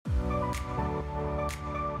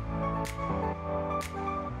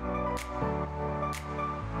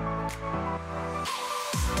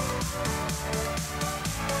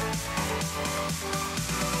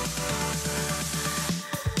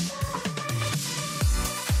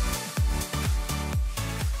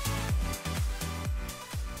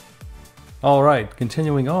All right,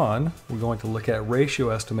 continuing on, we're going to look at ratio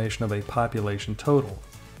estimation of a population total.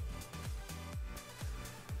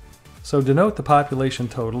 So denote the population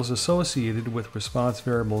total is associated with response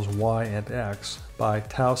variables y and x by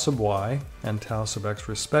tau sub y and tau sub x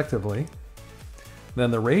respectively. Then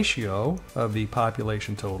the ratio of the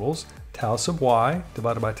population totals, tau sub y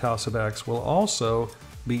divided by tau sub x, will also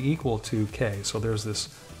be equal to k. So there's this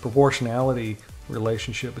proportionality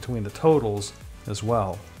relationship between the totals as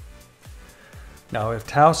well. Now if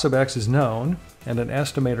tau sub x is known and an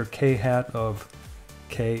estimator k hat of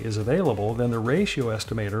k is available, then the ratio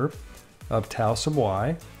estimator of tau sub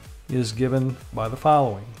y is given by the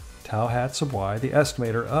following. Tau hat sub y, the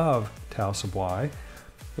estimator of tau sub y,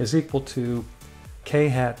 is equal to k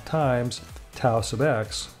hat times tau sub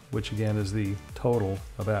x, which again is the total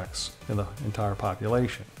of x in the entire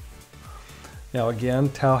population. Now again,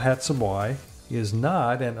 tau hat sub y is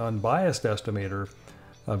not an unbiased estimator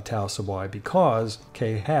of tau sub y because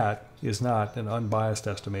k hat is not an unbiased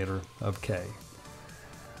estimator of k.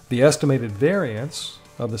 The estimated variance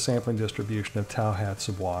of the sampling distribution of tau hat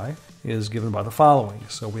sub y is given by the following.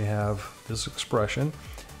 So we have this expression,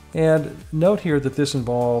 and note here that this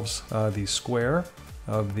involves the square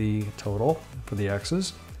of the total for the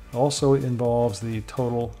x's. Also involves the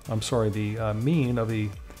mean of the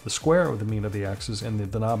square of the mean of the x's in the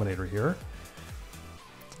denominator here.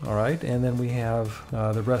 All right, and then we have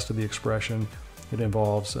the rest of the expression. It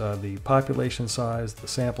involves the population size, the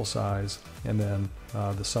sample size, and then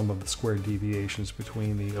the sum of the squared deviations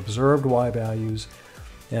between the observed y values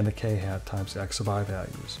and the k hat times x of I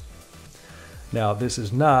values. Now, this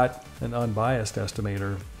is not an unbiased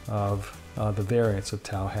estimator of the variance of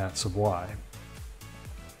tau hat sub y.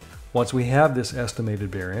 Once we have this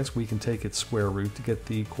estimated variance, we can take its square root to get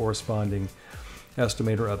the corresponding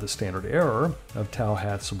estimator of the standard error of tau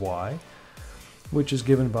hat sub y, which is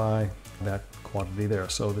given by that quantity there.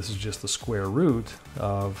 So this is just the square root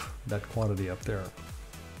of that quantity up there.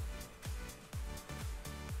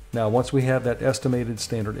 Now once we have that estimated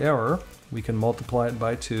standard error, we can multiply it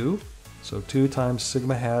by 2. So 2 times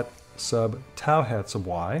sigma hat sub tau hat sub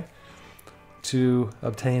y to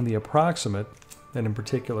obtain the approximate, and in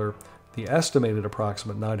particular the estimated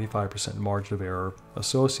approximate 95% margin of error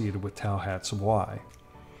associated with tau hat sub y.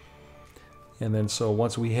 And then so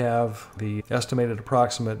once we have the estimated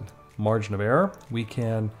approximate margin of error, we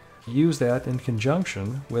can use that in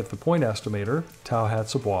conjunction with the point estimator, tau hat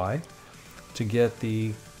sub y, to get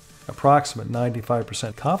the approximate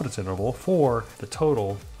 95% confidence interval for the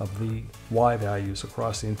total of the y values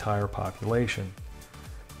across the entire population.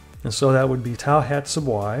 And so that would be tau hat sub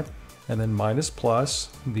y, and then minus plus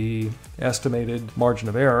the estimated margin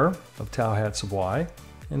of error of tau hat sub y.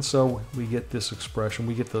 And so we get this expression,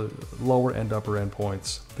 we get the lower and upper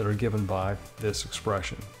endpoints that are given by this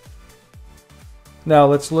expression. Now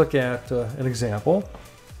let's look at an example,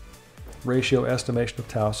 ratio estimation of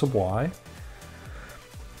tau sub y.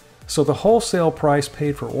 So the wholesale price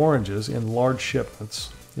paid for oranges in large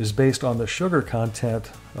shipments is based on the sugar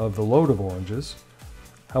content of the load of oranges.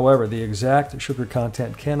 However, the exact sugar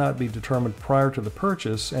content cannot be determined prior to the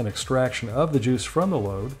purchase and extraction of the juice from the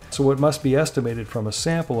load, so it must be estimated from a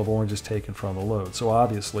sample of oranges taken from the load. So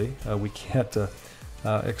obviously, we can't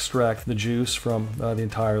extract the juice from the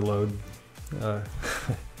entire load,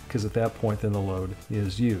 because at that point then the load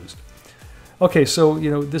is used. Okay, so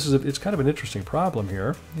it's kind of an interesting problem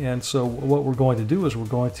here, and so what we're going to do is we're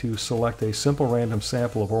going to select a simple random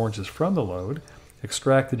sample of oranges from the load,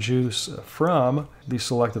 extract the juice from the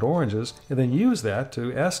selected oranges, and then use that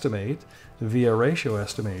to estimate, via ratio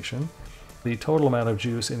estimation, the total amount of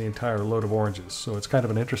juice in the entire load of oranges. So it's kind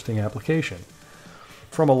of an interesting application.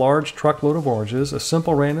 From a large truckload of oranges, a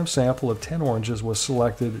simple random sample of 10 oranges was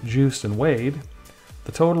selected, juiced, and weighed.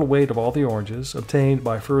 The total weight of all the oranges, obtained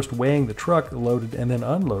by first weighing the truck loaded and then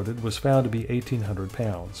unloaded, was found to be 1,800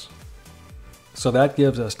 pounds. So that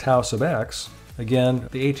gives us tau sub x. Again,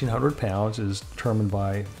 the 1,800 pounds is determined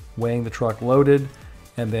by weighing the truck loaded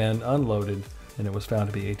and then unloaded, and it was found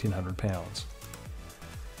to be 1,800 pounds.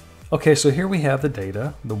 Okay, so here we have the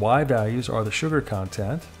data. The y values are the sugar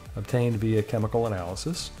content obtained via chemical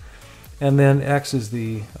analysis, and then x is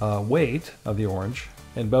the weight of the orange,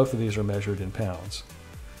 and both of these are measured in pounds.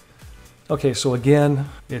 Okay, so again,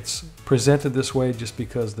 it's presented this way just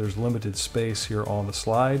because there's limited space here on the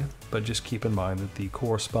slide, but just keep in mind that the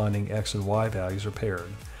corresponding x and y values are paired.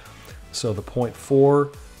 So the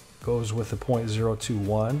 0.4 goes with the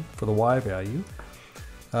 0.021 for the y value.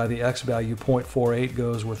 The x value 0.48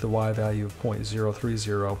 goes with the y value of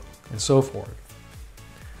 0.030, and so forth.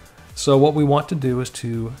 So what we want to do is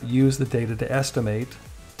to use the data to estimate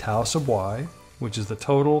tau sub y which is the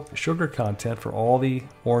total sugar content for all the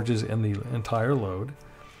oranges in the entire load,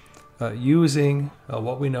 using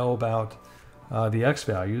what we know about the X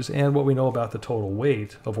values and what we know about the total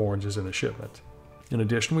weight of oranges in the shipment. In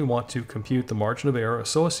addition, we want to compute the margin of error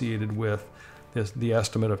associated with the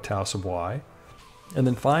estimate of tau sub y, and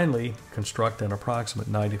then finally construct an approximate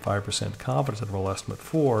 95% confidence interval estimate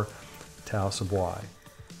for tau sub y.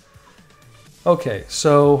 Okay,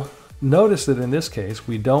 so notice that in this case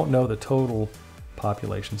we don't know the total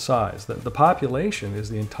population size. The population is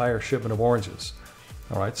the entire shipment of oranges.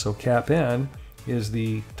 All right, so cap n is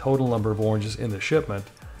the total number of oranges in the shipment,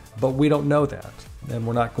 but we don't know that, and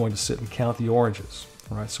we're not going to sit and count the oranges.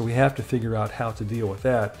 All right, so we have to figure out how to deal with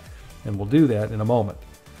that, and we'll do that in a moment.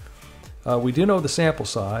 We do know the sample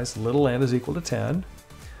size, little n is equal to 10,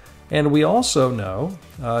 and we also know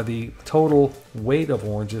the total weight of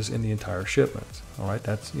oranges in the entire shipment. All right,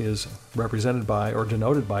 that is represented by or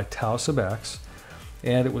denoted by tau sub x,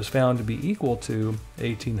 and it was found to be equal to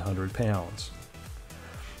 1,800 pounds.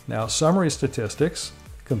 Now, summary statistics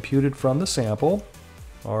computed from the sample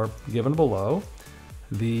are given below.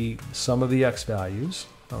 The sum of the X values,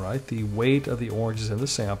 all right, the weight of the oranges in the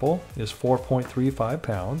sample is 4.35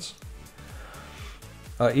 pounds.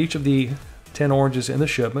 Each of the 10 oranges in the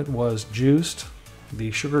shipment was juiced, the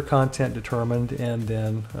sugar content determined, and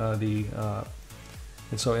then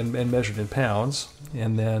and measured in pounds,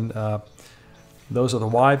 and then those are the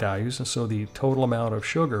Y values, and so the total amount of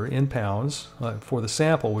sugar in pounds for the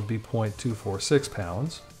sample would be 0.246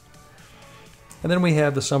 pounds. And then we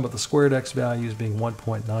have the sum of the squared X values being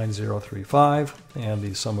 1.9035, and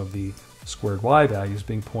the sum of the squared Y values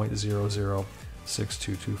being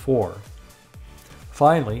 0.006224.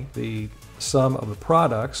 Finally, the sum of the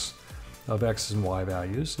products of X and Y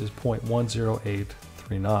values is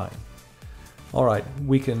 0.10839. All right,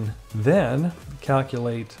 we can then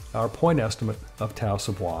calculate our point estimate of tau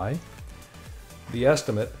sub y. The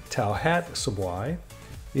estimate, tau hat sub y,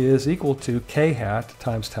 is equal to k hat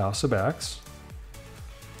times tau sub x.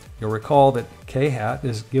 You'll recall that k hat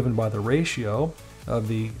is given by the ratio of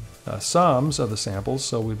the sums of the samples,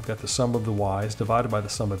 so we've got the sum of the y's divided by the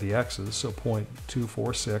sum of the x's, so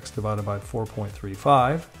 0.246 divided by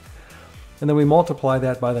 4.35, and then we multiply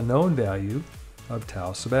that by the known value of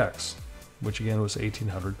tau sub x, which again was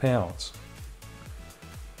 1,800 pounds.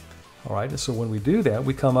 All right, and so when we do that,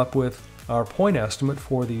 we come up with our point estimate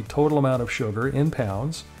for the total amount of sugar in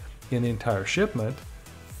pounds in the entire shipment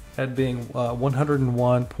at being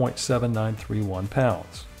 101.7931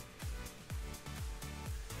 pounds.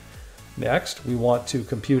 Next, we want to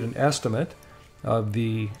compute an estimate of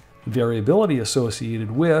the variability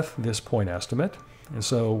associated with this point estimate. And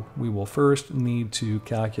so we will first need to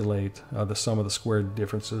calculate the sum of the squared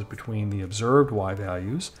differences between the observed y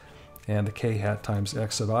values and the k hat times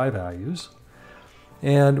x sub I values.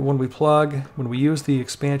 And when we use the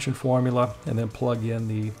expansion formula and then plug in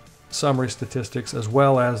the summary statistics as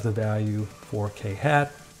well as the value for k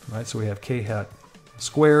hat, right? So we have k hat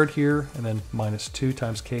squared here, and then minus 2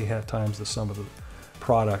 times k hat times the sum of the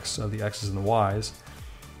products of the x's and the y's,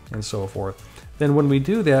 and so forth. Then when we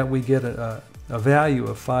do that, we get a value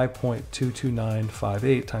of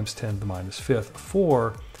 5.22958 times 10 to the minus fifth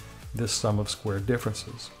for this sum of squared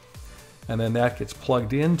differences. And then that gets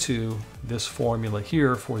plugged into this formula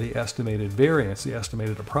here for the estimated variance, the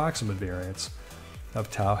estimated approximate variance of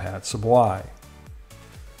tau hat sub y.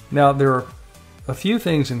 Now, there are a few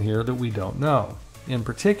things in here that we don't know. In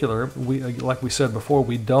particular, like we said before,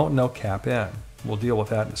 we don't know cap n. We'll deal with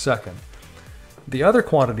that in a second. The other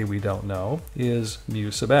quantity we don't know is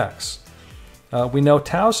mu sub x. We know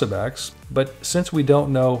tau sub x, but since we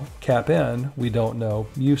don't know cap n, we don't know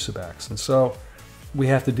mu sub x. And so we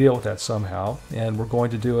have to deal with that somehow, and we're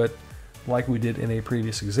going to do it like we did in a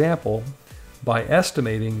previous example by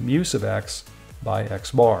estimating mu sub x by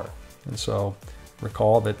x bar. And so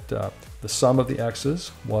recall that the sum of the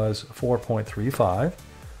x's was 4.35,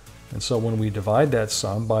 and so when we divide that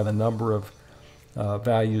sum by the number of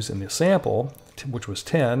values in the sample, which was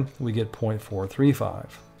 10, we get 0.435.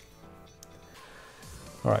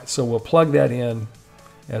 All right, so we'll plug that in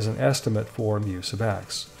as an estimate for mu sub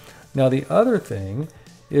x. Now the other thing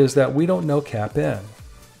is that we don't know cap n.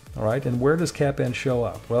 All right, and where does cap n show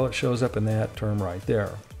up? Well, it shows up in that term right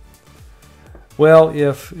there. Well,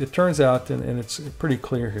 if it turns out, and it's pretty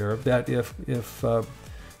clear here, that if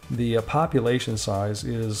the population size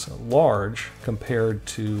is large compared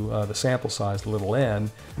to the sample size, little n,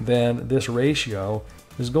 then this ratio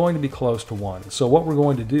is going to be close to 1. So what we're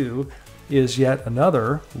going to do is yet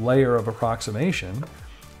another layer of approximation.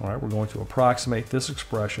 All right, we're going to approximate this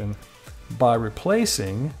expression by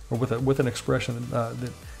replacing, or with an expression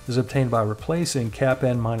that is obtained by replacing cap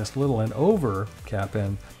n minus little n over cap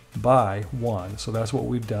n by 1. So that's what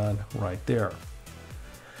we've done right there.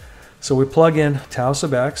 So we plug in tau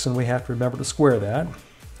sub x, and we have to remember to square that.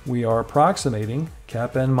 We are approximating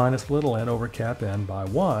cap n minus little n over cap n by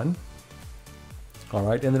 1. All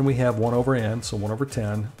right, and then we have 1 over n, so 1 over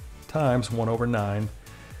 10 times 1 over 9.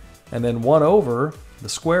 And then 1 over, the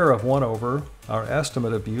square of 1 over our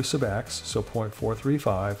estimate of u sub x, so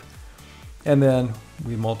 0.435. And then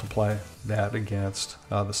we multiply that against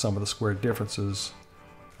the sum of the squared differences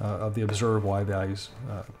of the observed y values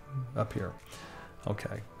up here.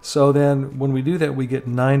 Okay, so then when we do that, we get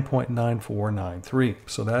 9.9493.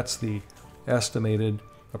 So that's the estimated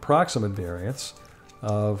approximate variance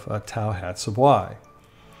of tau hat sub y.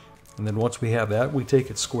 And then once we have that, we take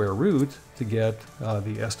its square root to get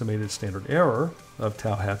the estimated standard error of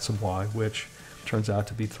tau hat sub y, which turns out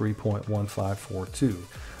to be 3.1542.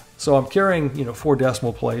 So I'm carrying, 4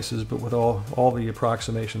 decimal places, but with all the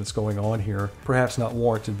approximation that's going on here, perhaps not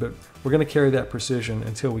warranted, but we're going to carry that precision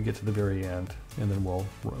until we get to the very end, and then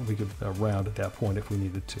we could round at that point if we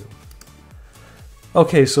needed to.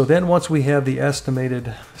 Okay, so then once we have the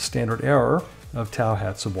estimated standard error of tau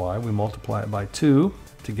hat sub y, we multiply it by 2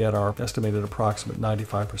 to get our estimated approximate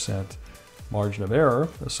 95% margin of error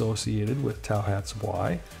associated with tau hat sub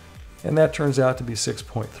y, and that turns out to be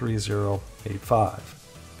 6.3085.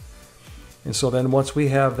 And so then once we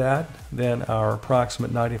have that, then our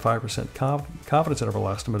approximate 95% confidence interval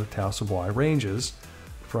estimate of tau sub y ranges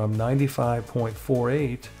from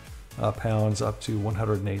 95.48 pounds up to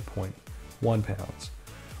 108.1 pounds.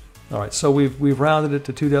 All right, so we've rounded it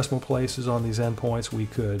to 2 decimal places on these endpoints. We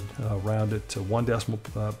could round it to 1 decimal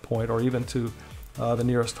point, or even to the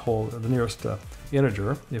nearest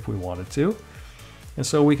integer if we wanted to. And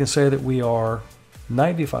so we can say that we are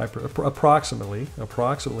approximately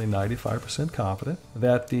 95% confident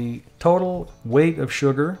that the total weight of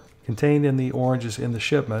sugar contained in the oranges in the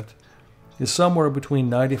shipment is somewhere between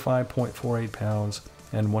 95.48 pounds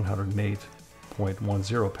and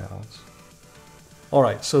 108.10 pounds. All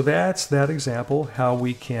right, so that's that example, how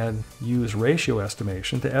we can use ratio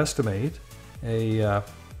estimation to estimate a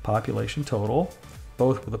population total,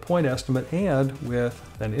 both with a point estimate and with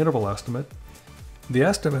an interval estimate. The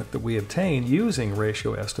estimate that we obtain using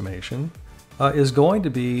ratio estimation is going to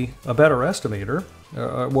be a better estimator.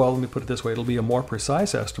 Well, let me put it this way, it'll be a more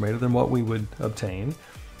precise estimator than what we would obtain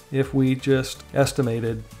if we just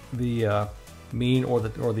estimated the mean or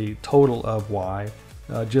the total of y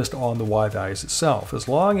just on the y values itself. As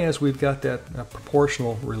long as we've got that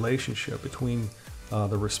proportional relationship between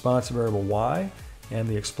the response variable y and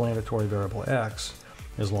the explanatory variable x,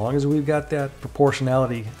 as long as we've got that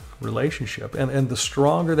proportionality relationship, and the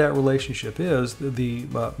stronger that relationship is, the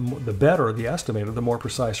better the estimator, the more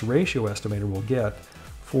precise ratio estimator will get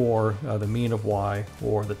for the mean of y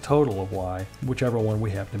or the total of y, whichever one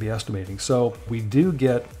we happen to be estimating. So we do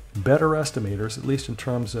get better estimators, at least in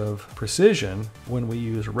terms of precision, when we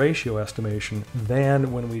use ratio estimation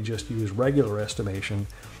than when we just use regular estimation,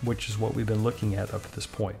 which is what we've been looking at up to this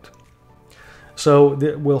point. So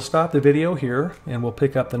we'll stop the video here, and we'll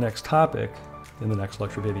pick up the next topic in the next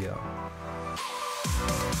lecture video.